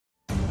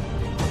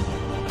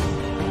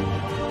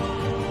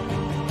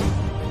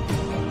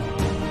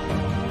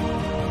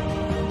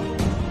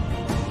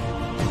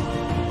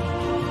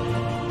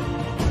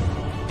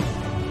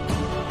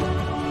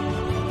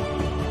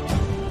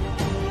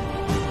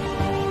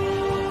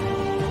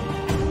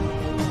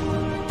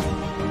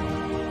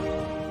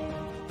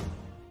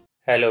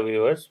Hello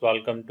viewers,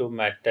 welcome to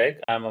MathTech.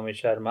 I am Amit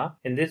Sharma.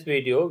 In this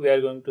video, we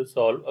are going to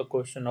solve a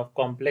question of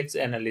complex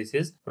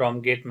analysis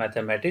from GATE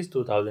Mathematics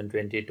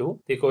 2022.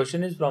 The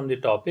question is from the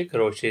topic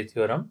Rouche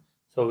theorem.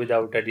 So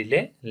without a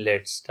delay,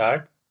 let's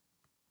start.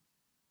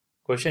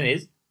 Question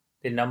is,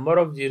 the number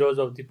of zeros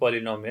of the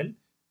polynomial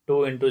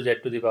 2 into z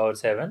to the power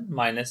 7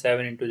 minus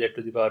 7 into z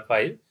to the power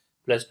 5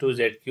 plus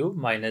 2z cube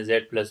minus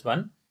z plus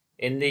 1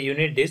 in the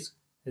unit disk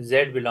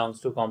z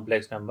belongs to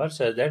complex number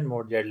such that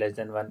mod z less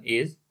than 1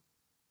 is.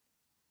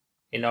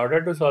 In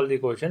order to solve the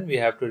question, we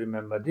have to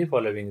remember the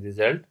following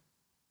result.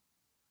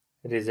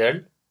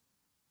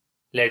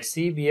 Let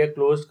C be a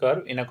closed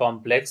curve in a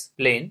complex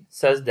plane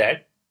such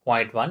that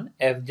point 1.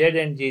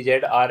 Fz and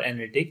Gz are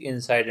analytic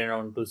inside and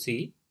onto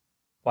C.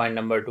 Point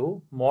number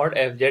 2. Mod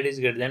Fz is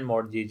greater than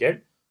mod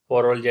Gz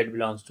for all z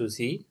belongs to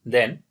C.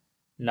 Then,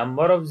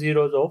 number of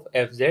zeros of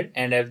Fz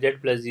and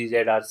Fz plus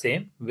Gz are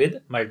same with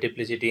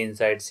multiplicity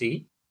inside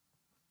C.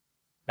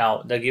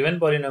 Now, the given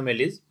polynomial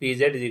is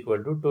Pz is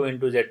equal to 2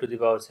 into z to the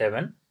power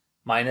 7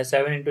 minus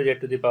 7 into z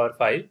to the power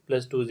 5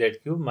 plus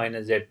 2z cube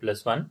minus z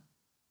plus 1.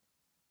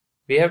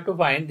 We have to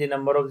find the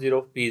number of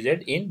zeros of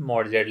Pz in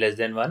mod z less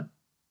than 1.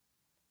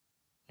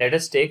 Let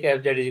us take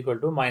Fz is equal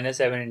to minus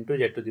 7 into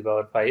z to the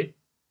power 5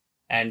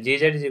 and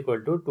Gz is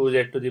equal to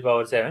 2z to the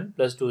power 7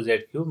 plus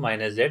 2z cube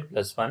minus z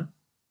plus 1.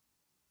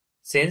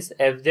 Since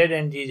Fz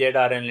and Gz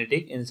are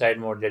analytic inside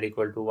mod z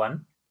equal to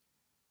 1,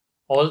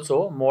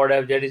 also, mod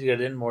Fz is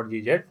greater than mod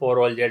Gz for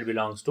all z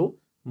belongs to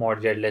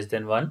mod z less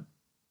than 1.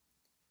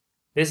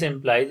 This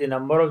implies the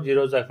number of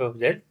zeros of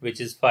Fz,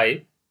 which is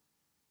 5,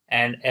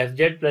 and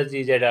Fz plus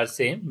Gz are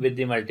same with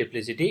the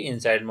multiplicity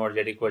inside mod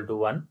z equal to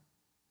 1.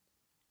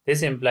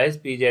 This implies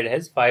Pz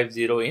has 5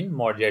 zero in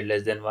mod z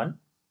less than 1.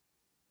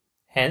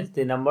 Hence,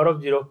 the number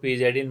of zeros of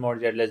Pz in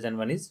mod z less than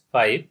 1 is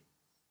 5.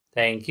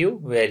 Thank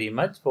you very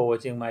much for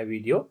watching my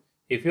video.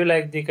 If you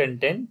like the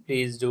content,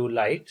 please do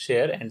like,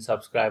 share and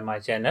subscribe my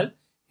channel.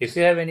 If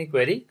you have any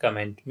query,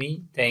 comment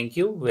me. Thank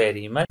you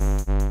very much.